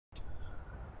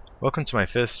Welcome to my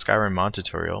 5th Skyrim mod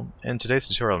tutorial. In today's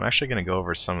tutorial I'm actually going to go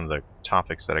over some of the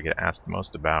topics that I get asked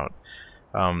most about.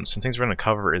 Some things we're going to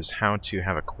cover is how to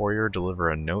have a courier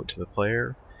deliver a note to the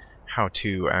player, how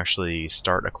to actually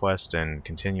start a quest and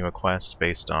continue a quest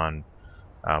based on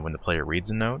when the player reads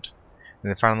a note,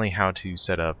 and then finally how to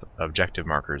set up objective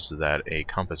markers so that a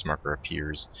compass marker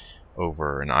appears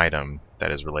over an item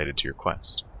that is related to your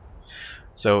quest.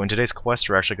 So in today's quest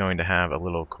we're actually going to have a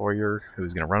little courier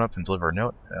who's going to run up and deliver a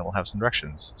note that will have some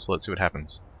directions. So let's see what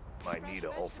happens. Might need a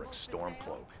Ulfric storm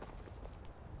cloak.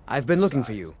 I've been looking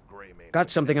for you. Got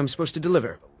something I'm supposed to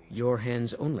deliver. Your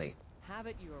hands only.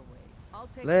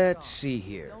 Let's see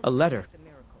here. A letter.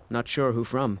 Not sure who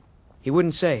from. He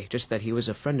wouldn't say, just that he was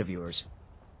a friend of yours.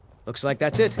 Looks like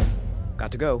that's it.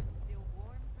 Got to go.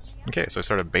 Okay, so I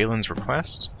started Balin's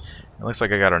request. It looks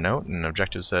like I got our note, and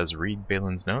objective says read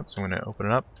Balin's note, so I'm going to open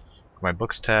it up. My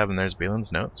books tab, and there's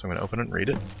Balin's note, so I'm going to open it and read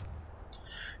it.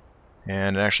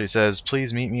 And it actually says,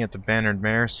 please meet me at the Bannered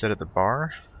Mare, sit at the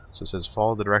bar. So it says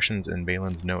follow the directions in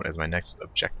Balin's note as my next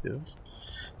objective.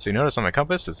 So you notice on my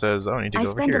compass it says, oh, I need to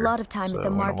go over here. I spend a lot of time at the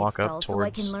market stall so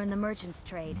I can learn the merchant's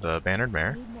trade. The Bannered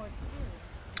Mare.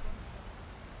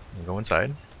 And go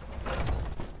inside.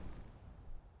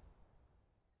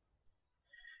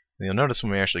 And you'll notice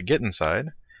when we actually get inside,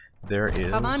 there is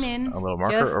Come on in. a little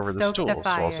marker Just over the stoke stool. the So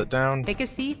fire. I'll sit down, Take a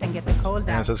seat and get the cold and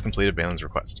down. it says completed Balin's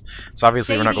request. So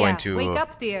obviously we're not going to, Wake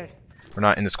up there. we're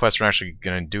not in this quest, we're not actually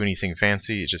going to do anything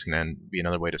fancy. It's just going to be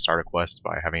another way to start a quest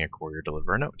by having a courier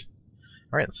deliver a note.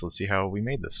 Alright, so let's see how we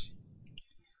made this.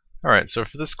 Alright, so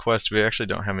for this quest we actually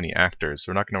don't have any actors,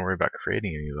 so we're not going to worry about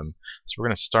creating any of them. So we're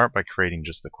going to start by creating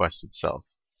just the quest itself.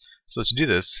 So to do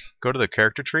this, go to the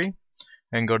character tree,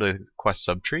 and go to quest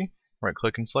subtree, right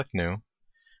click and select new, and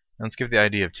let's give the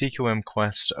ID of TQM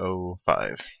Quest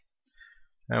 05.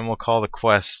 And we'll call the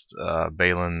quest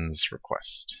Balin's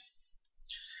Request.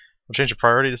 We'll change the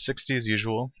priority to 60 as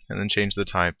usual, and then change the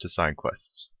type to side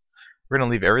quests. We're going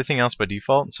to leave everything else by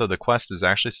default, so the quest is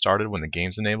actually started when the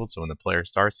game's enabled, so when the player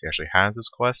starts he actually has this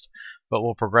quest, but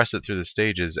we'll progress it through the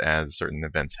stages as certain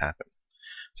events happen.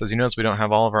 So as you notice we don't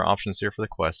have all of our options here for the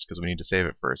quest because we need to save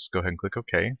it first. Go ahead and click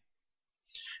OK,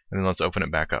 and then let's open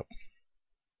it back up.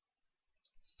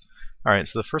 Alright,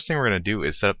 so the first thing we're going to do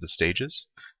is set up the stages.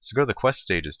 So go to the Quest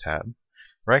Stages tab,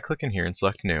 right click in here and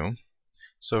select New.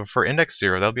 So for Index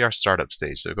 0, that'll be our startup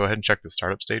stage, so go ahead and check the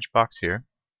startup stage box here.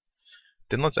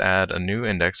 Then let's add a new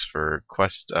index for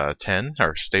Quest 10,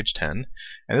 or Stage 10,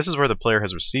 and this is where the player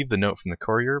has received the note from the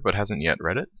courier but hasn't yet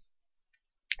read it.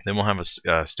 Then we'll have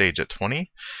a stage at 20,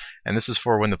 and this is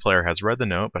for when the player has read the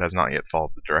note but has not yet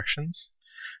followed the directions.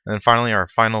 And then finally our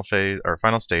final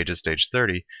stage is stage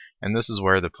 30, and this is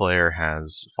where the player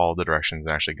has followed the directions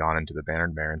and actually gone into the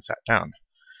Bannered Mare and sat down.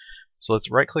 So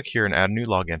let's right click here and add a new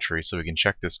log entry so we can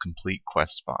check this complete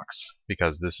quest box,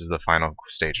 because this is the final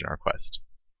stage in our quest.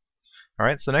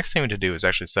 Alright, so the next thing we need to do is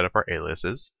actually set up our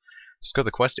aliases. Let's go to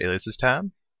the Quest Aliases tab,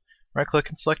 right click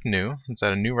and select New, let's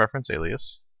add a new reference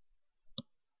alias.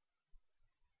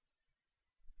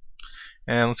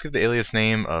 And let's give the alias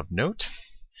name of Note.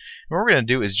 And what we're going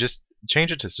to do is just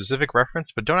change it to specific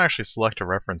reference, but don't actually select a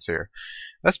reference here.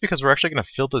 That's because we're actually going to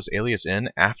fill this alias in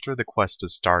after the quest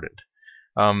is started.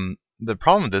 The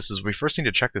problem with this is we first need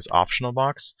to check this optional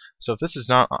box. So if this is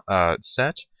not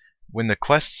set, when the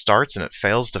quest starts and it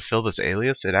fails to fill this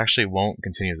alias, it actually won't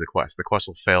continue the quest. The quest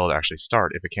will fail to actually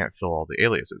start if it can't fill all the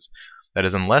aliases. That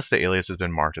is, unless the alias has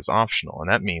been marked as optional, and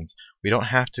that means we don't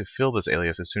have to fill this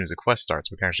alias as soon as the quest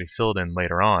starts. We can actually fill it in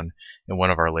later on in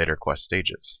one of our later quest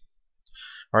stages.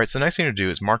 Alright, so the next thing to do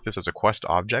is mark this as a quest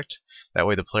object. That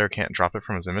way the player can't drop it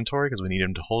from his inventory because we need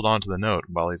him to hold on to the note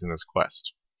while he's in this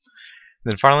quest.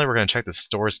 And then finally we're going to check the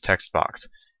stores text box.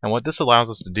 And what this allows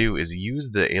us to do is use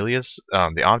the alias,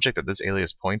 the object that this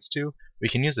alias points to. We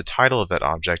can use the title of that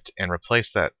object and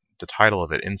replace the title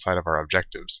of it inside of our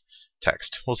objectives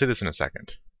text. We'll see this in a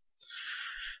second.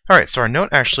 Alright, so our note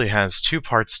actually has two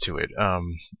parts to it.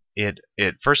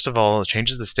 It first of all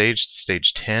changes the stage to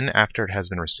stage 10 after it has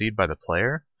been received by the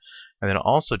player, and then it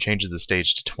also changes the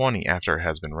stage to 20 after it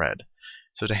has been read.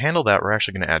 So to handle that, we're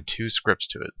actually going to add two scripts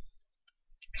to it.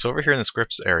 So over here in the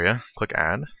scripts area, click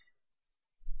Add.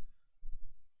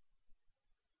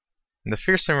 And the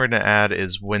first thing we're going to add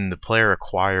is when the player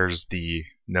acquires the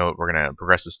note, we're going to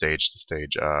progress the stage to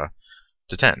stage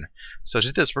to 10. So to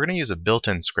do this, we're going to use a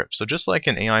built-in script. So just like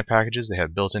in AI packages, they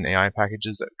have built-in AI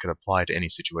packages that could apply to any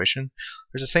situation.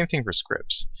 There's the same thing for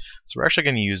scripts. So we're actually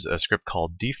going to use a script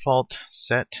called default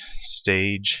set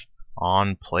stage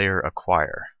on player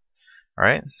acquire.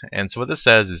 Alright, and so what this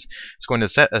says is it's going to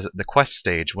set the quest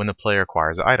stage when the player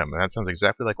acquires an item, and that sounds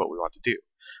exactly like what we want to do.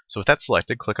 So with that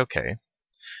selected, click OK.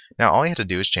 Now all you have to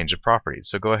do is change the properties.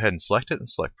 So go ahead and select it and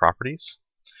select Properties.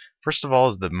 First of all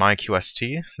is the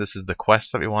myQST. This is the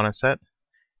quest that we want to set.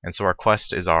 And so our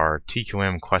quest is our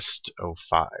TQM Quest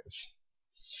 05.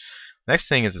 Next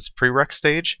thing is this prereq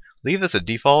stage. Leave this at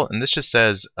default, and this just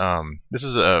says, this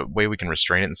is a way we can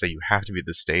restrain it and say you have to be at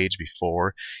this stage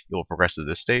before you will progress to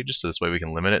this stage. So this way we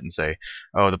can limit it and say,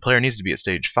 oh, the player needs to be at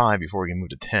stage 5 before we can move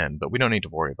to 10, but we don't need to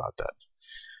worry about that.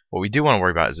 What we do want to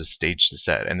worry about is this stage to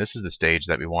set, and this is the stage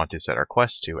that we want to set our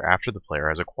quest to after the player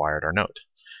has acquired our note.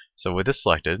 So with this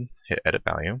selected, hit Edit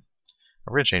Value.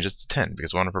 We're going to change this to 10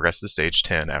 because we want to progress to stage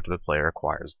 10 after the player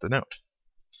acquires the note.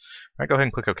 Alright, go ahead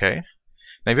and click OK.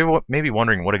 Now you may be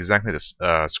wondering what exactly this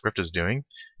script is doing.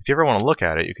 If you ever want to look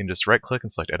at it, you can just right click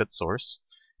and select Edit Source,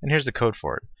 and here's the code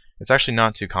for it. It's actually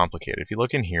not too complicated. If you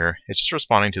look in here, it's just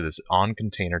responding to this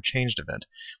onContainerChanged event,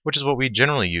 which is what we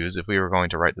generally use if we were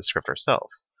going to write the script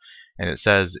ourselves. And it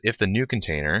says if the new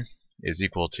container is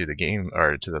equal to the game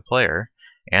or to the player,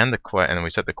 and then we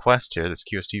set the quest here, this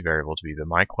QST variable, to be the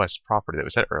myQuest property that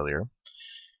we set earlier.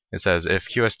 It says if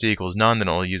QST equals none, then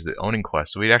it'll use the owning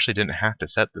quest. So we actually didn't have to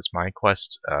set this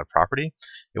myQuest property.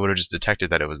 It would have just detected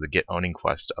that it was the get owning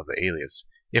quest of the alias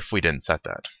if we didn't set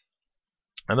that.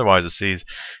 Otherwise,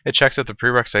 it checks if the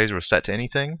prereq stage was set to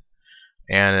anything,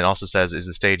 and it also says is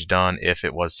the stage done if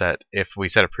it was set. If we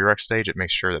set a prereq stage, it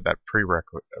makes sure that that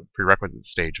prerequisite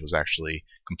stage was actually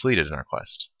completed in our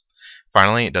quest.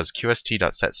 Finally, it does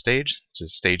qst.setStage, which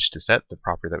is stage to set, the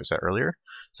property that we set earlier.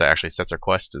 So it actually sets our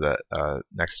quest to the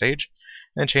next stage,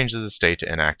 and changes the state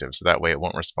to inactive, so that way it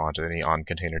won't respond to any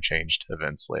onContainerChanged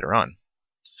events later on.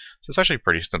 So it's actually a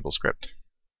pretty simple script.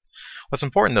 What's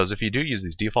important though is if you do use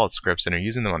these default scripts and are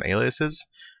using them on aliases,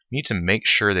 you need to make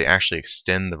sure they actually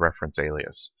extend the reference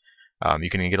alias. You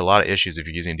can get a lot of issues if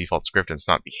you're using a default script and it's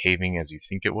not behaving as you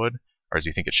think it would, or as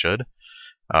you think it should.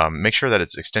 Make sure that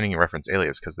it's extending your reference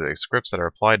alias, because the scripts that are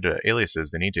applied to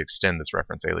aliases, they need to extend this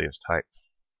reference alias type.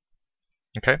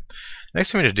 Okay.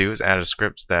 Next thing we need to do is add a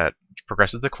script that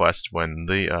progresses the quest when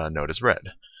the note is read.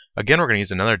 Again, we're going to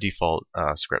use another default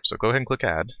script. So go ahead and click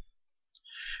Add.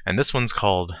 And this one's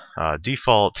called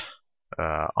default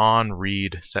on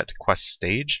read set quest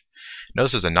stage.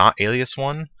 Notice there's a not alias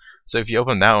one. So if you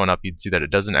open that one up, you'd see that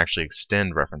it doesn't actually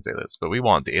extend reference alias, but we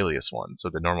want the alias one, so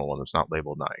the normal one that's not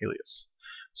labeled not alias.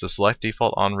 So select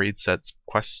default on read sets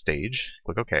quest stage,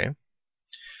 click OK.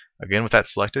 Again, with that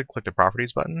selected, click the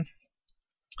properties button.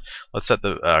 Let's set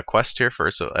the quest here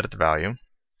first, so edit the value.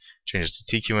 Change it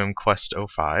to TQM Quest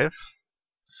 05.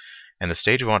 And the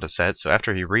stage we want to set, so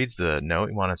after he reads the note,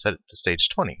 we want to set it to stage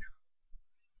 20.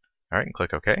 Alright, and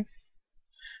click OK.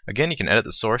 Again, you can edit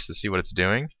the source to see what it's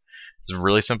doing. It's a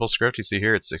really simple script. You see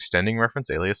here it's extending reference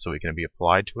alias, so it can be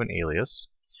applied to an alias.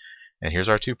 And here's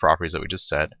our two properties that we just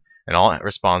set. And all it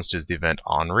responds to is the event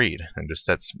onRead, and just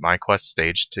sets myQuest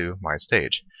stage to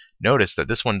myStage. Notice that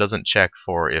this one doesn't check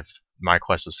for if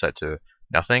myQuest is set to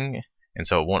nothing, and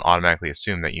so it won't automatically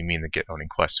assume that you mean the get owning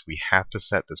quest. We have to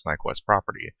set this myQuest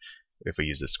property if we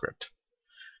use this script.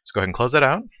 So go ahead and close that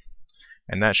out,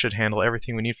 and that should handle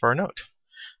everything we need for our note.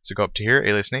 So go up to here,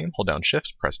 alias name, hold down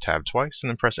Shift, press Tab twice, and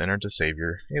then press Enter to save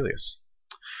your alias.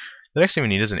 The next thing we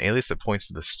need is an alias that points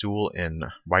to the stool in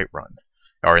Whiterun,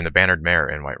 or in the Bannered Mare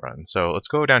in Whiterun. So let's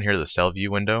go down here to the Cell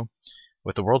View window.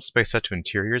 With the world space set to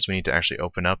interiors, we need to actually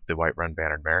open up the Whiterun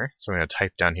Bannered Mare. So I'm going to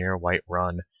type down here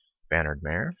Whiterun Bannered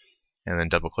Mare, and then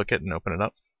double click it and open it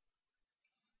up.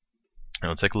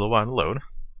 And it'll take a little while to load.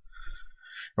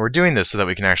 And we're doing this so that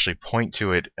we can actually point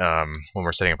to it when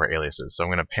we're setting up our aliases. So I'm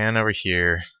going to pan over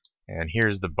here, and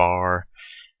here's the bar.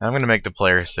 And I'm going to make the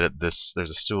player sit at this.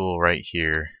 There's a stool right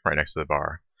here, right next to the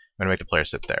bar. I'm going to make the player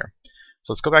sit there.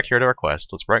 So let's go back here to our quest.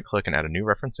 Let's right click and add a new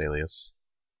reference alias.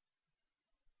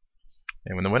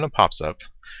 And when the window pops up,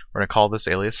 we're going to call this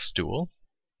alias stool.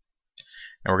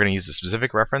 And we're going to use the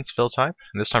specific reference fill type.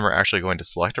 And this time we're actually going to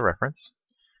select a reference.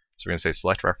 So we're going to say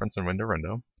select reference in window.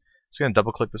 So going to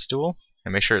double click the stool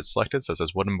and make sure it's selected. So it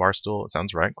says wooden bar stool. It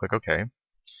sounds right. Click OK.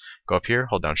 Go up here,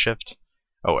 hold down Shift.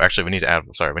 Oh, actually, we need to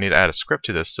add a script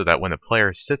to this so that when the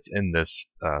player sits in this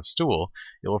stool,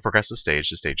 it will progress the stage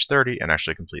to stage 30 and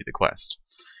actually complete the quest.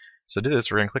 So to do this,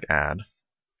 we're going to click Add. And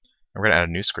we're going to add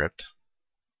a new script.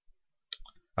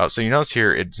 So you notice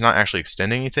here, it's not actually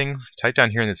extending anything. Type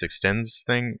down here in this extends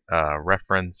thing,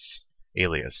 reference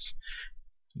alias.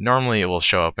 Normally, it will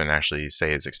show up and actually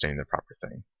say it's extending the proper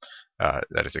thing.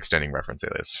 That it's extending reference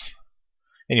alias.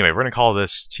 Anyway, we're going to call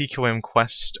this TQM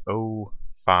Quest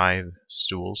 05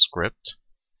 stool script,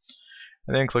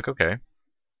 and then click OK.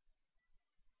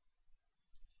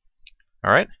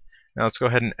 Alright, now let's go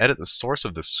ahead and edit the source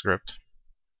of this script.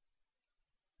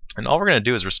 And all we're going to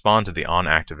do is respond to the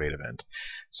onActivate event.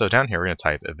 So down here we're going to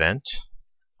type event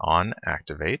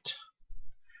onActivate,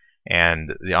 and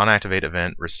the onActivate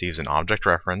event receives an object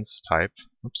reference type,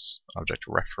 and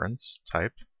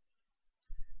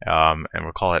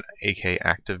we'll call it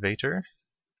AKActivator.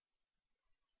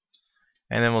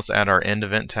 And then we'll add our end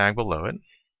event tag below it.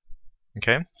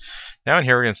 Okay. Now in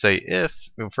here we're going to say if,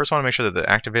 we first want to make sure that the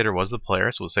activator was the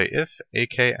player, so we'll say if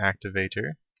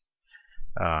AKActivator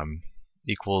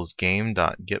equals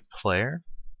game.getPlayer,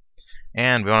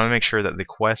 and we want to make sure that the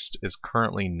quest is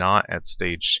currently not at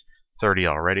stage 30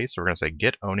 already, so we're going to say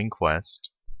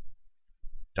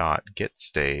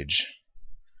getOwningQuest.getStage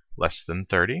less than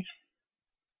 30.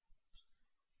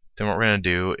 Then what we're going to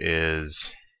do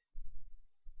is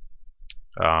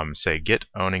say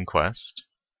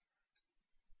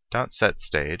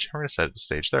getOwningQuest.setStage. We're going to set it to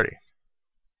stage 30.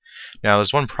 Now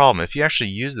there's one problem. If you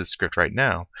actually use this script right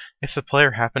now, if the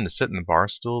player happened to sit in the bar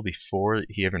stool before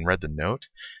he even read the note,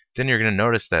 then you're going to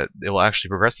notice that it will actually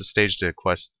progress the stage to the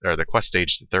quest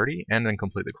stage to 30 and then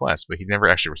complete the quest, but he never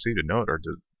actually received a note or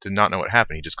did not know what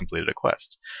happened. He just completed a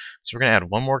quest. So we're going to add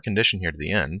one more condition here to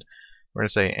the end. We're going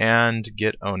to say and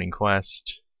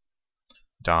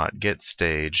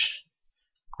getOwningQuest.getStage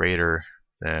greater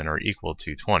than or equal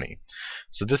to 20.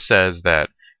 So this says that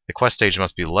the quest stage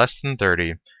must be less than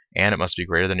 30 and it must be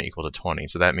greater than or equal to 20.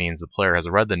 So that means the player has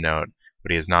read the note,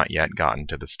 but he has not yet gotten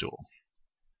to the stool.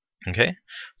 Okay,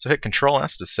 so hit Control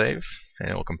S to save, and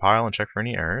it will compile and check for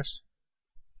any errors.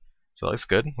 So that looks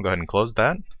good. We'll go ahead and close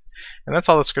that. And that's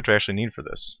all the script we actually need for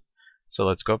this. So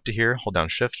let's go up to here, hold down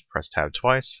Shift, press Tab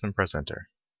twice, and press Enter.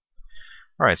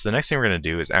 Alright, so the next thing we're going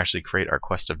to do is actually create our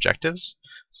quest objectives.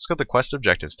 So let's go to the Quest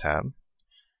Objectives tab. I'm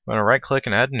going to right click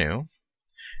and add New.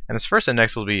 And this first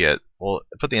index will be we'll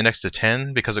put the index to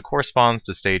 10 because it corresponds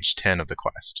to stage 10 of the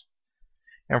quest.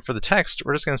 And for the text,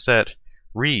 we're just going to set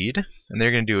read, and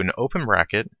they're going to do an open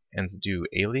bracket and do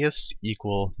alias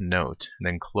equal note, and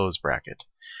then close bracket.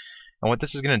 And what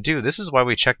this is going to do, this is why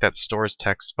we check that stores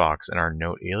text box in our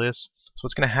note alias. So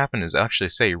what's going to happen is actually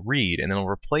say read, and then we'll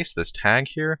replace this tag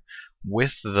here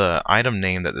with the item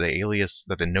name that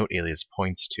the note alias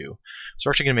points to. So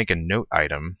we're actually going to make a note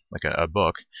item, like a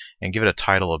book, and give it a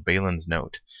title of Balin's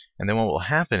Note. And then what will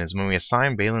happen is when we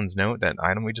assign Balin's Note, that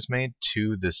item we just made,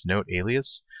 to this note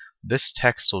alias, this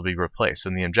text will be replaced. So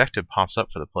when the objective pops up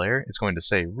for the player, it's going to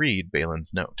say read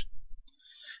Balin's Note.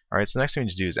 Alright, so the next thing we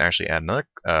need to do is actually add another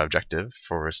objective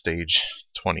for stage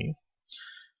 20.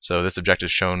 So this objective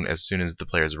is shown as soon as the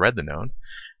player has read the note.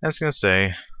 And it's going to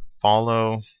say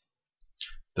follow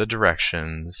the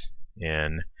directions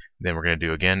in, then we're going to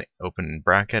do again open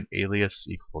bracket alias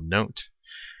equal note.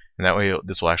 And that way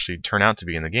this will actually turn out to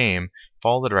be in the game,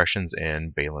 follow the directions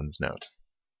in Balin's Note.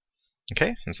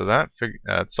 Okay, and so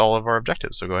that's all of our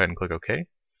objectives. So go ahead and click OK,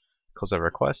 close that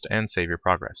request, and save your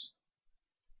progress.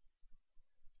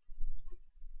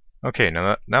 Okay,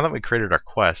 now that we created our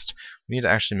quest, we need to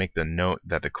actually make the note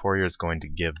that the courier is going to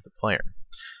give the player.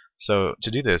 So to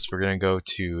do this, we're going to go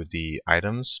to the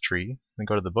items tree and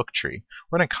go to the book tree.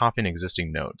 We're going to copy an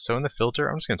existing note. So in the filter,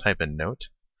 I'm just going to type in note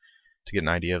to get an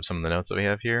idea of some of the notes that we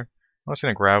have here. I'm just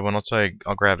going to grab one.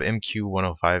 I'll grab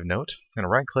MQ105 note. I'm going to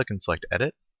right click and select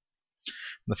edit.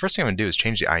 And the first thing I'm going to do is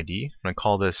change the ID. I'm going to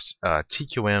call this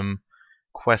TQM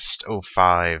Quest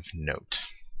 05 note.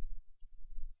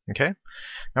 Okay.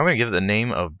 Now I'm going to give it the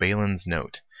name of Balin's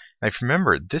Note. Now if you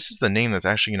remember, this is the name that's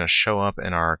actually going to show up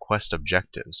in our quest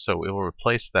objectives. So it will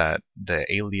replace the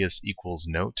alias equals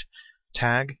note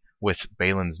tag with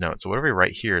Balin's Note. So whatever we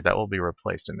write here, that will be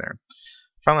replaced in there.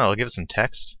 Finally, I'll give it some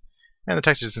text. And the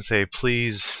text is going to say,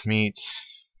 please meet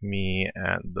me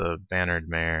at the Bannered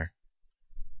Mare.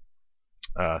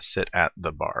 Sit at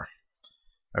the bar.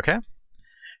 Okay?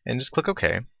 And just click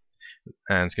OK.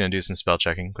 And it's going to do some spell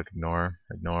checking. Click ignore,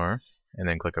 ignore, and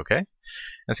then click OK. And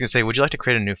it's going to say, would you like to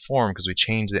create a new form because we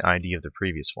changed the ID of the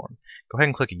previous form? Go ahead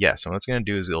and click yes. And what it's going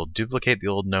to do is it'll duplicate the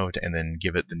old note and then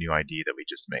give it the new ID that we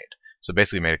just made. So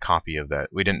basically we made a copy of that.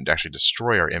 We didn't actually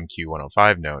destroy our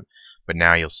MQ105 note, but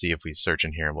now you'll see if we search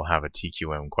in here, we'll have a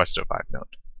TQM Quest 05 note.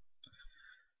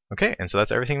 Okay, and so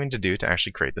that's everything we need to do to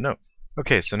actually create the note.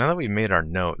 Okay, so now that we've made our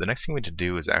note, the next thing we need to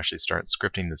do is actually start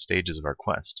scripting the stages of our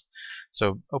quest.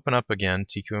 So open up again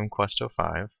TQM Quest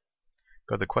 05,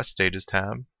 go to the Quest Stages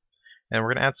tab, and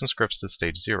we're going to add some scripts to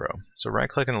stage 0. So right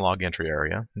click in the log entry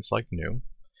area and select new.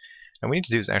 And what we need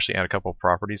to do is actually add a couple of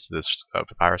properties to this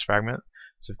papyrus fragment.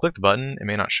 So if you click the button, it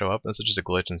may not show up. This is just a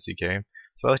glitch in CK.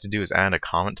 So what I like to do is add a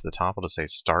comment to the top. I'll just say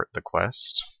start the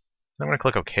quest. I'm going to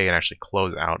click OK and actually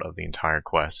close out of the entire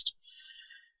quest.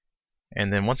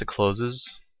 And then once it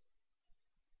closes,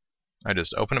 I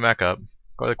just open it back up,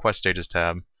 go to the Quest Stages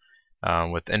tab,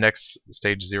 With index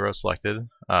stage 0 selected,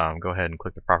 go ahead and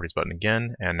click the properties button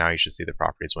again, and now you should see the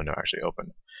properties window actually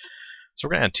open. So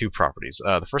we're going to add two properties.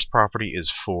 The first property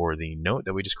is for the note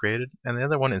that we just created, and the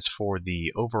other one is for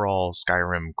the overall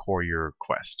Skyrim Courier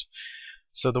quest.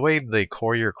 So the way the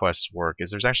Courier quests work is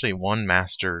there's actually one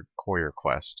master Courier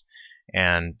quest,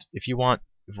 and if you want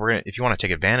to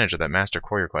take advantage of that master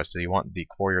Courier quest, if you want the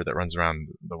courier that runs around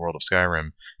the world of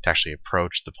Skyrim to actually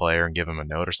approach the player and give him a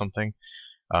note or something,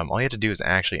 all you have to do is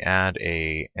actually add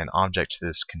an object to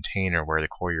this container where the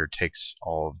courier takes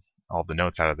all the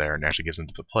notes out of there and actually gives them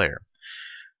to the player.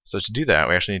 So to do that,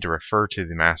 we actually need to refer to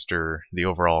the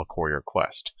overall courier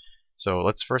quest. So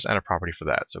let's first add a property for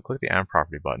that. So click the Add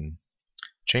Property button,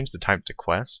 change the type to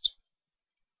Quest,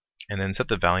 and then set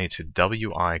the value to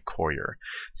WI Courier.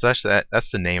 So that's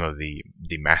the name of the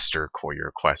master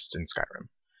courier quest in Skyrim.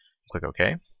 Click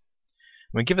OK.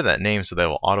 We give it that name so that it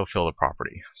will autofill the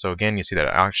property. So again, you see that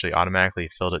it actually automatically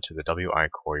filled it to the WI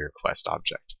Courier quest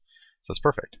object. So that's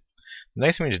perfect. The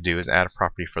next thing we need to do is add a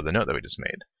property for the note that we just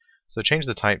made. So change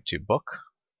the type to book,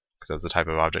 because that's the type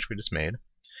of object we just made.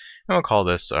 And we'll call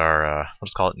this we'll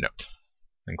just call it note.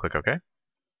 And click OK.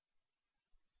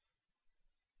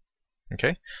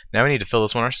 Okay, now we need to fill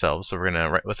this one ourselves, so we're going to,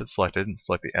 right with it selected,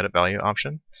 select the Edit Value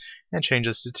option, and change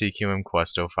this to TQM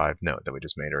Quest 05 note that we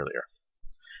just made earlier.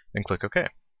 Then click OK.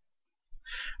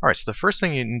 Alright, so the first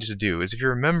thing you need to do is, if you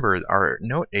remember, our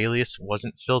note alias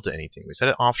wasn't filled to anything. We set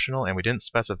it optional, and we didn't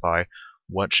specify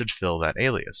what should fill that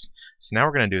alias. So now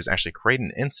what we're going to do is actually create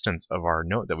an instance of our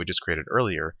note that we just created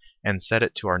earlier, and set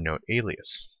it to our note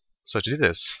alias. So to do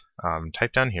this,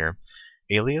 type down here,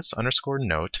 alias underscore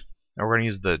note, and we're going to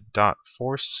use the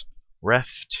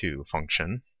 .forceRef2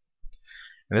 function.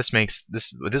 And this way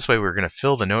we're going to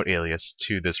fill the note alias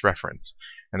to this reference.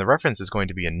 And the reference is going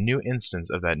to be a new instance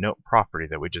of that note property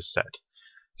that we just set.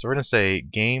 So we're going to say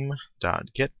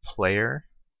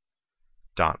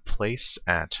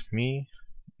game.getPlayer.placeAtMe,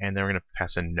 and then we're going to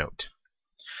pass a note.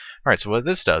 Alright, so what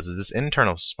this does is this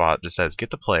internal spot just says get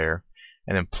the player,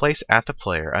 and then place at the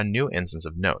player a new instance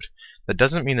of note. That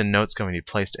doesn't mean the note's going to be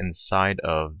placed inside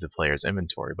of the player's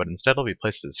inventory, but instead it'll be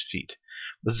placed at his feet.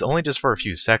 This is only just for a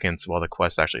few seconds while the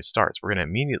quest actually starts. We're going to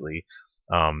immediately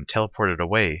teleport it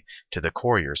away to the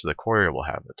courier, so the courier will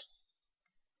have it.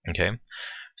 Okay,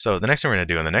 so the next thing we're going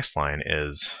to do in the next line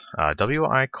is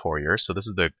WI Courier. So this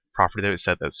is the property that we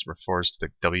set that refers to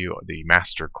the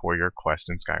master courier quest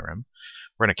in Skyrim.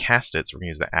 We're going to cast it, so we're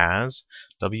going to use the as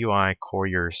WI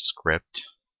Courier script.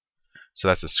 So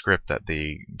that's a script that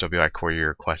the WI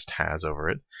Courier quest has over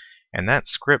it. And that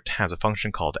script has a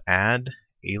function called add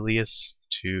alias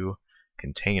to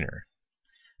container.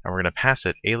 And we're going to pass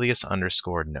it alias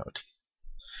underscore note.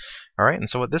 Alright, and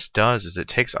so what this does is it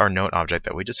takes our note object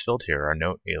that we just filled here, our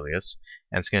note alias,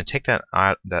 and it's going to take that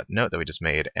note that we just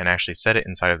made and actually set it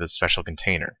inside of this special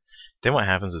container. Then what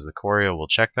happens is the courier will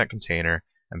check that container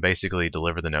and basically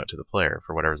deliver the note to the player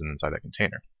for whatever's inside that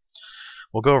container.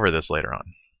 We'll go over this later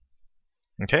on.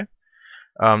 Okay?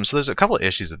 So there's a couple of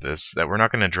issues with this that we're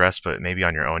not going to address, but maybe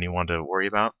on your own you want to worry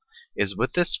about. Is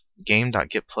with this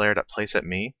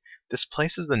game.getPlayer.placeAtMe, this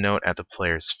places the note at the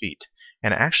player's feet.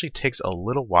 And it actually takes a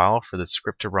little while for the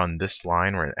script to run this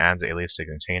line where it adds alias to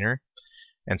container.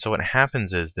 And so what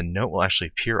happens is the note will actually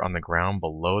appear on the ground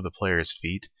below the player's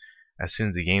feet as soon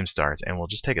as the game starts, and will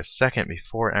just take a second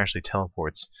before it actually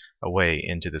teleports away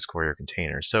into this courier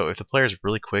container. So if the player is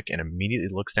really quick and immediately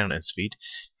looks down at his feet,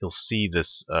 he'll see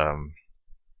this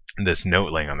this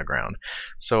note laying on the ground.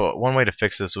 So one way to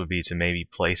fix this would be to maybe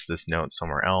place this note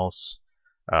somewhere else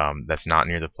that's not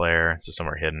near the player, so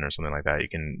somewhere hidden or something like that. You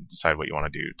can decide what you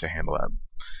want to do to handle that.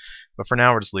 But for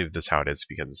now, we'll just leave this how it is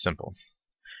because it's simple.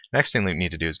 Next thing we need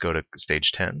to do is go to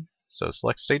stage 10. So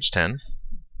select stage 10.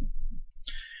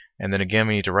 And then again,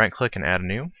 we need to right click and add a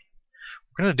new.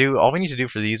 All we need to do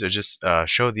for these is just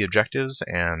show the objectives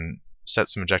and set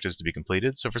some objectives to be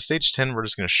completed. So for stage 10, we're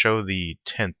just going to show the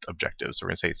 10th objective. So we're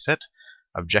going to say set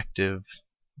objective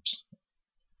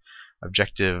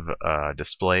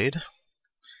displayed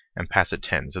and pass it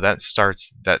 10. So that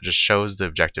just shows the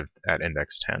objective at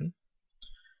index 10.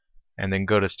 And then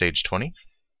go to stage 20.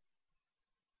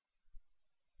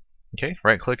 Okay,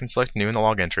 right click and select new in the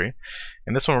log entry.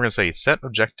 And this one we're going to say set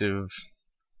objective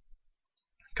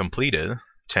completed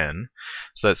 10.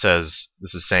 So that says,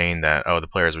 this is saying that, oh, the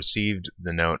player has received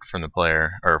the note from the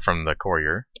player, or from the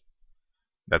courier.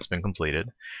 That's been completed.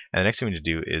 And the next thing we need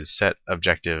to do is set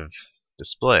objective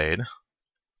displayed.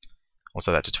 We'll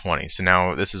set that to 20. So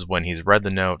now this is when he's read the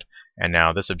note, and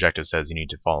now this objective says you need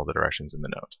to follow the directions in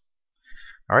the note.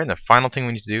 Alright, and the final thing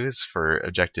we need to do is for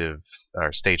objective,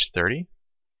 or stage 30.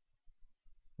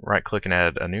 Right click and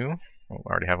add a new. Oh, we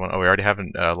already have one. Oh, we already have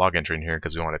a log entry in here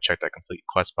because we want to check that complete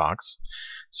quest box.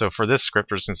 So for this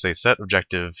script, we're just going to say set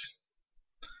objective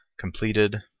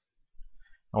completed.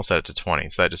 I'll set it to 20.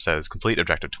 So that just says complete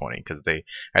objective 20 because they,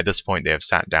 at this point, they have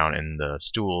sat down in the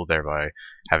stool, thereby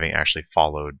having actually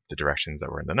followed the directions that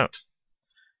were in the note.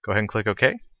 Go ahead and click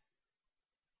OK.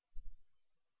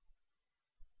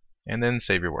 And then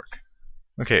save your work.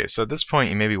 Okay, so at this point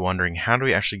you may be wondering, how do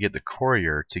we actually get the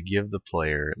courier to give the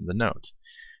player the note?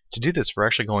 To do this, we're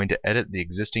actually going to edit the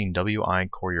existing WI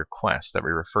Courier quest that we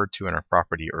referred to in our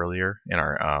property earlier in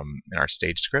our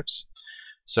stage scripts.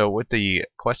 So with the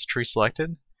quest tree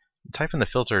selected, type in the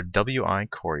filter WI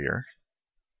Courier,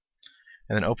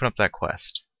 and then open up that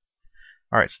quest.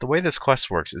 Alright, so the way this quest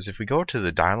works is if we go to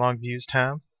the Dialog Views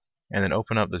tab, and then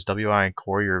open up this WI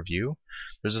Courier view,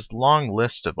 there's this long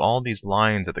list of all these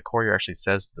lines that the courier actually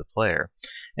says to the player.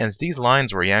 And it's these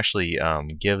lines where he actually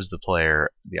gives the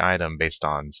player the item based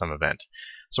on some event.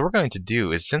 So what we're going to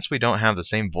do is, since we don't have the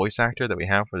same voice actor that we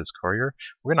have for this courier,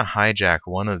 we're going to hijack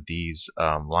one of these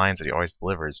lines that he always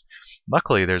delivers.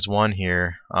 Luckily, there's one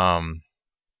here. I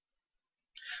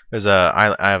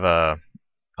have a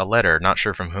letter, not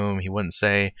sure from whom, he wouldn't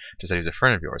say, just that he's a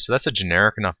friend of yours. So that's a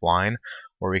generic enough line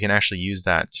where we can actually use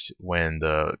that when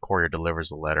the courier delivers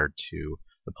a letter to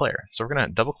the player. So we're going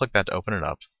to double click that to open it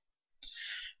up.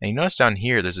 And you notice down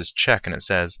here there's this check and it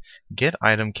says get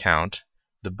item count,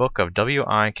 the book of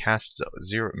WI cast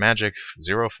magic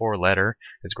 04 letter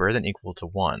is greater than or equal to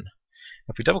 1.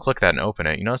 If we double click that and open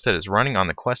it, you notice that it's running on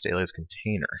the quest alias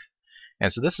container.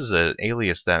 And so this is an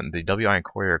alias that the WI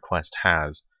Courier quest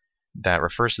has that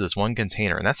refers to this one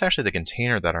container, and that's actually the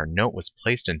container that our note was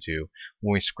placed into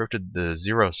when we scripted the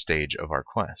 0 stage of our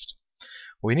quest.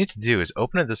 What we need to do is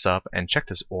open this up and check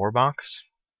this OR box,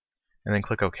 and then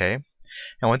click OK.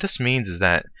 And what this means is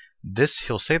that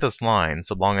he'll say this line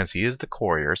so long as he is the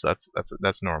courier, so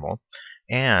that's normal,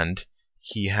 and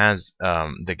he has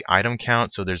the item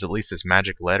count, so there's at least this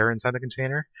magic letter inside the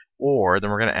container, or then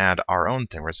we're going to add our own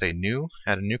thing. We're going to say new,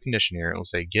 add a new condition here, and we'll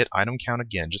say get item count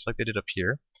again, just like they did up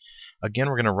here. Again,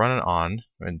 we're going to run it on,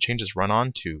 and change this run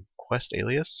on to quest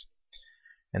alias,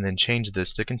 and then change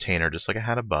this to container, just like I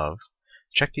had above.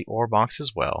 Check the OR box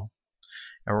as well.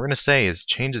 And what we're going to say is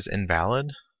change is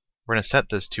invalid. We're going to set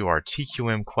this to our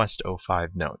TQM quest 05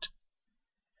 note.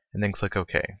 And then click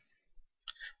OK.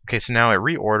 Okay, so now it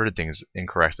reordered things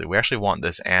incorrectly. We actually want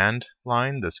this AND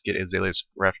line, this get is alias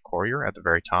ref courier, at the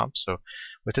very top. So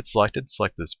with it selected,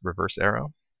 select this reverse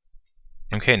arrow.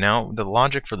 Okay, now the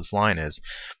logic for this line is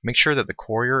make sure that the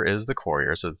courier is the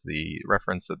courier, so it's the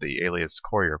reference that the alias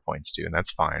courier points to, and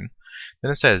that's fine.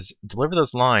 Then it says deliver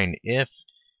this line if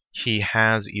he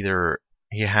has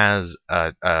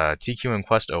a TQM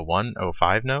quest 01,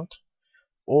 05 note,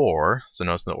 or, so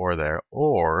notice the or there,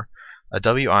 or a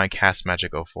WI cast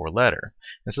magic 04 letter.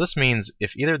 And so this means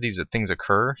if either of these things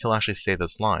occur, he'll actually say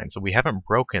this line. So we haven't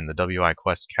broken the WI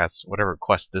quest cast, whatever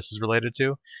quest this is related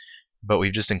to, but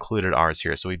we've just included ours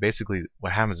here. So we basically,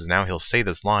 what happens is now he'll say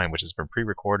this line, which has been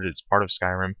pre-recorded, it's part of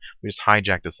Skyrim. We just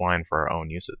hijack this line for our own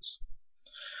uses.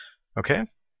 Okay?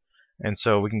 And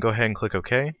so we can go ahead and click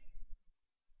OK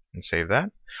and save that.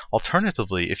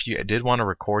 Alternatively, if you did want to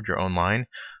record your own line,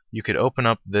 you could open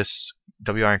up this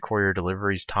WI Courier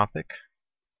Deliveries topic,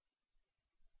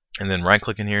 and then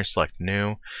right-click in here, select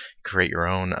New, create your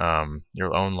own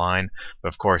line. But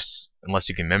of course, unless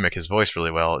you can mimic his voice really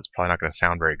well, it's probably not going to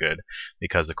sound very good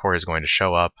because the courier is going to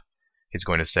show up. He's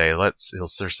going to say, he'll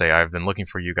say, I've been looking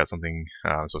for you, got something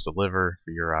I'm supposed to deliver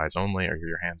for your eyes only or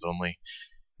your hands only.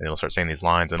 And he'll start saying these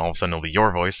lines, and all of a sudden it'll be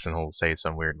your voice, and he'll say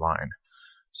some weird line.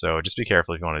 So just be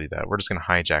careful if you want to do that. We're just going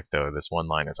to hijack, though, this one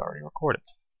line that's already recorded.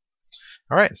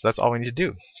 Alright, so that's all we need to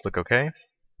do. Click OK,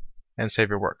 and save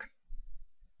your work.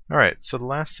 Alright, so the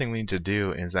last thing we need to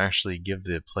do is actually give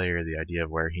the player the idea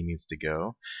of where he needs to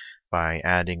go by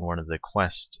adding one of the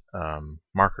quest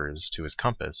markers to his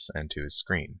compass and to his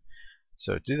screen.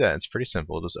 So to do that, it's pretty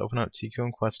simple. Just open up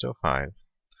TQM Quest 05,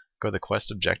 go to the Quest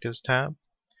Objectives tab,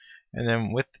 and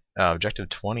then with Objective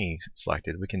 20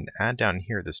 selected, we can add down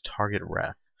here this target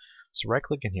ref. So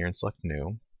right-click in here and select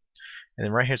New, and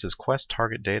then right here it says Quest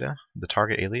Target Data, the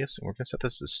target alias, and we're going to set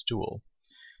this as stool.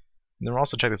 And then we'll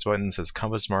also check this button that says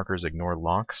compass markers ignore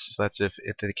locks. So that's if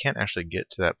they can't actually get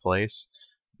to that place,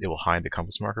 it will hide the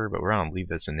compass marker, but we're going to leave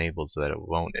this enabled so that it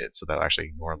won't, so that'll actually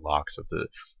ignore locks. So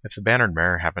if the Bannered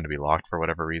Mare happened to be locked for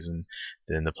whatever reason,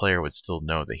 then the player would still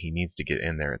know that he needs to get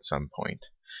in there at some point.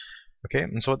 Okay,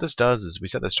 and so what this does is we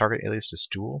set this target alias to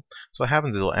stool. So what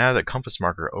happens is it'll add a compass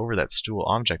marker over that stool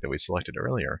object that we selected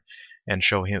earlier and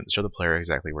show the player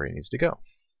exactly where he needs to go.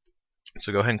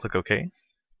 So go ahead and click OK,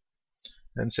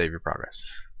 then save your progress.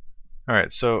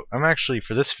 Alright, so I'm actually,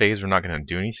 for this phase, we're not going to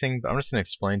do anything, but I'm just going to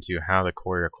explain to you how the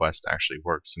Courier quest actually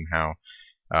works and how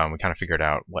we kind of figured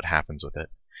out what happens with it.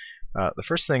 The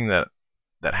first thing that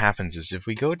happens is if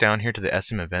we go down here to the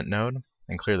SM event node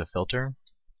and clear the filter,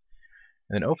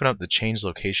 and then open up the change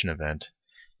location event,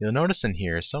 you'll notice in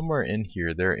here, somewhere in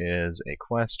here, there is a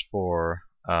quest for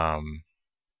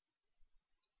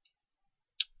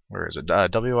where is it?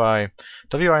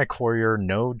 WI Courier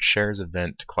node shares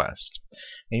event quest.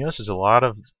 And you notice there's a lot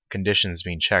of conditions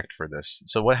being checked for this.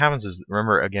 So what happens is,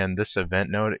 remember again, this event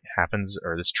node happens,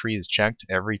 or this tree is checked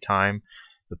every time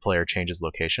the player changes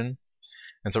location.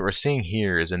 And so what we're seeing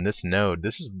here is in this node,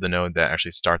 this is the node that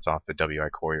actually starts off the WI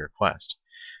Courier quest.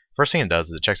 First thing it does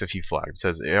is it checks a few flags.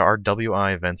 It says, are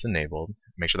WI events enabled?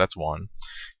 Make sure that's 1.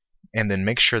 And then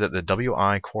make sure that the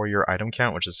WI Courier item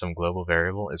count, which is some global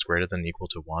variable, is greater than or equal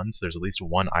to 1. So there's at least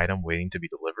 1 item waiting to be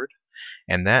delivered.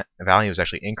 And that value is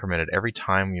actually incremented every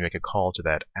time you make a call to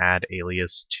that add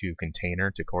alias to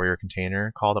container, to Courier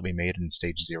container call that we made in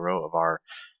stage 0 of our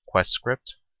quest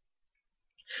script.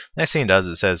 Next thing it does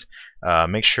is it says,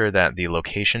 make sure that the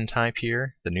location type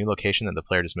here, the new location that the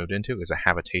player just moved into, is a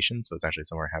habitation, so it's actually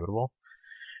somewhere habitable.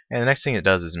 And the next thing it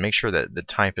does is make sure that the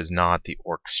type is not the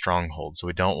orc stronghold. So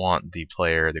we don't want the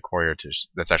player, the Courier,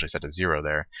 that's actually set to 0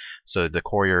 there. So the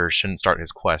Courier shouldn't start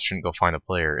his quest, shouldn't go find the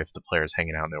player if the player is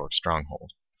hanging out in the orc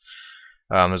stronghold.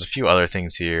 There's a few other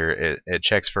things here. It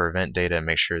checks for event data and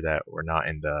makes sure that we're not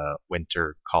in the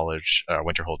Winterhold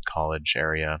College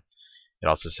area. It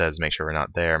also says make sure we're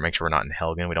not there, make sure we're not in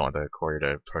Helgen. We don't want the Courier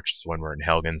to approach us when we're in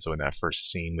Helgen, so in that first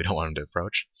scene we don't want him to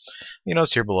approach. You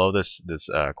notice here below this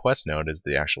quest node is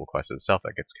the actual quest itself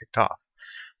that gets kicked off.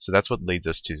 So that's what leads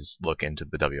us to look into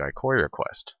the WI Courier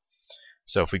quest.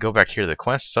 So if we go back here to the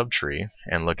quest subtree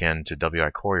and look into WI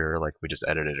Courier like we just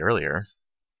edited earlier,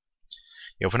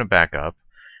 you open it back up,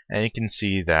 and you can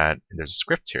see that there's a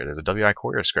script here. There's a WI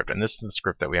Courier script, and this is the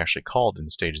script that we actually called in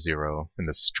stage 0, in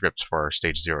the script for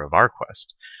stage 0 of our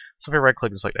quest. So if we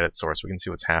right-click and select Edit Source, we can see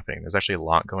what's happening. There's actually a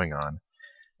lot going on.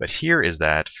 But here is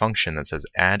that function that says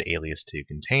add alias to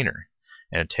container,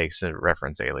 and it takes a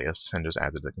reference alias and just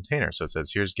adds it to the container. So it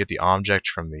says here's get the object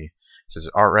from the, it says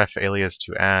artref alias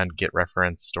to add, get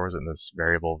reference, stores it in this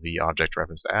variable v object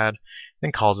reference to add,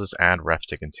 then calls this add ref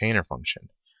to container function.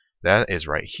 That is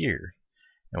right here.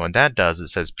 And what that does, it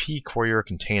says p Courier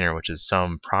container, which is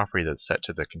some property that's set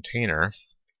to the container,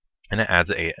 and it adds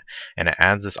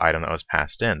this item that was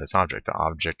passed in, this object, the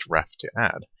object ref to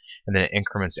add, and then it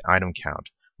increments the item count,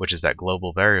 which is that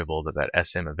global variable that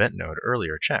SM event node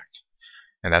earlier checked.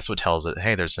 And that's what tells it,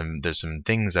 hey, there's some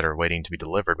things that are waiting to be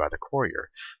delivered by the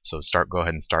Courier, so go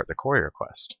ahead and start the Courier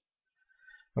quest.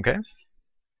 Okay.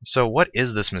 So what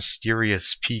is this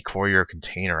mysterious p Courier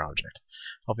container object?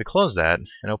 Well, if we close that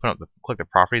and open up click the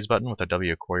Properties button with the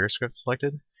W Courier script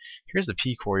selected, here's the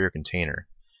p Courier container.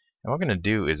 And what we're going to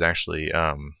do is actually,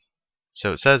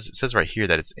 so it says right here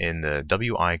that it's in the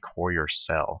WI Courier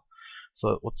cell.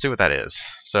 So let's see what that is.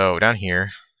 So down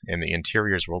here in the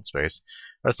interiors world space,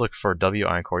 let's look for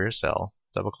WI Courier cell.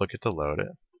 Double click it to load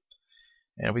it.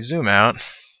 And if we zoom out,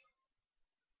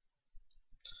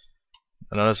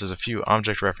 you'll notice there's a few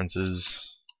object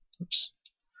references. Oops.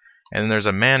 And then there's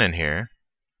a man in here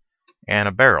and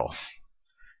a barrel.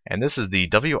 And this is the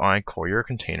WI Courier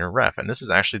container ref. And this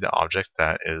is actually the object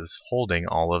that is holding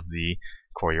all of the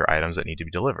Courier items that need to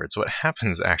be delivered. So what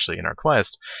happens actually in our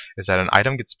quest is that an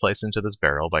item gets placed into this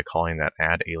barrel by calling that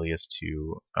add alias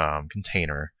to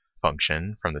container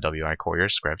function from the WI Courier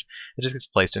script. It just gets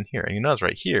placed in here. And you notice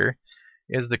right here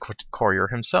is the Courier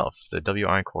himself, the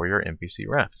WI Courier NPC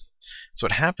ref. So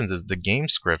what happens is the game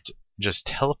script just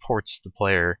teleports the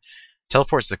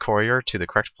Courier to the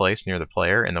correct place near the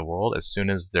player in the world as soon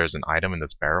as there's an item in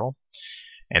this barrel.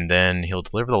 And then he'll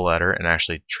deliver the letter and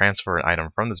actually transfer an item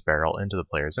from this barrel into the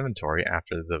player's inventory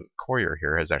after the Courier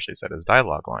here has actually set his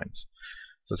dialogue lines.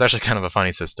 So it's actually kind of a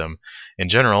funny system. In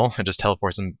general, it just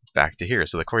teleports him back to here.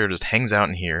 So the Courier just hangs out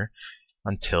in here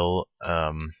until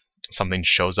something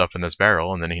shows up in this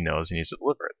barrel, and then he knows he needs to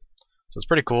deliver it. So it's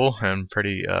pretty cool and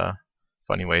pretty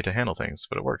funny way to handle things,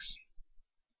 but it works.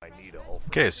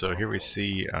 Okay, so here we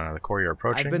see the Courier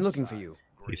approaching. I've been looking for you.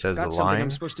 He says Got the something line.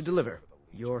 I'm supposed to deliver.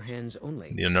 Your hands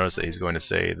only. You'll notice that he's going to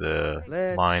say the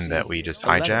Let's line see. that we just A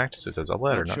letter. hijacked. So it says a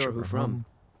letter, Not sure who from.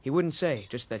 He wouldn't say,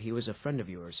 just that he was a friend of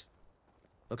yours.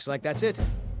 Looks like that's it.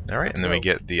 Alright, and then we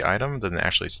get the item, then it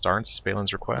actually starts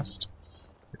Balin's request,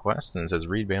 and it says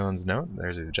read Balin's note.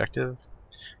 There's the objective.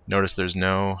 Notice there's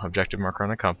no objective marker on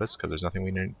the compass, because there's nothing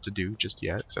we need to do just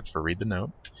yet, except for read the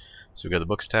note. So we go to the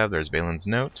Books tab, there's Balin's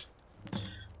note.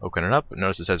 Open it up.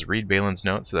 Notice it says read Balin's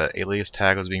note, so that alias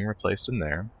tag was being replaced in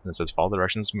there. And it says follow the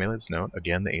directions from alias note.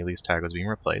 Again, the alias tag was being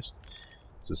replaced.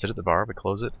 So sit at the bar, we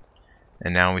close it.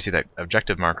 And now we see that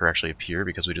objective marker actually appear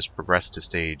because we just progressed to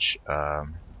stage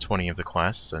 20 of the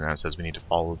quest. And now it says we need to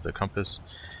follow the compass.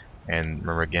 And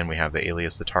remember again, we have the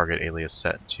alias, the target alias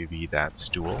set to be that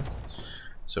stool.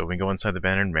 So we go inside the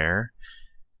Bannered Mare.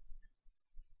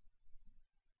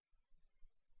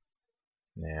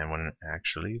 And when it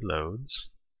actually loads,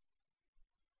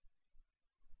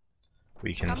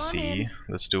 we can see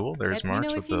the stool. There's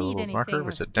marked with the little marker.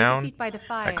 We sit down.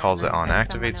 That calls it on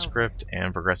activate script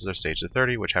and progresses our stage to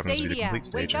 30, which happens to be the complete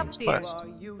stage in this quest.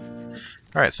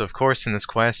 Alright, so of course in this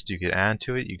quest you could add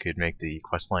to it. You could make the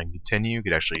quest line continue. You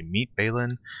could actually meet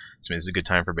Balin. So this is a good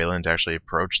time for Balin to actually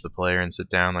approach the player and sit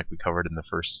down like we covered in the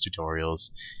first tutorials.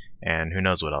 And who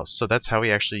knows what else. So that's how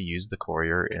we actually use the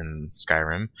Courier in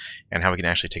Skyrim, and how we can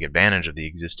actually take advantage of the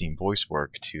existing voice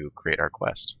work to create our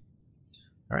quest.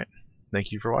 Alright,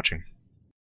 thank you for watching.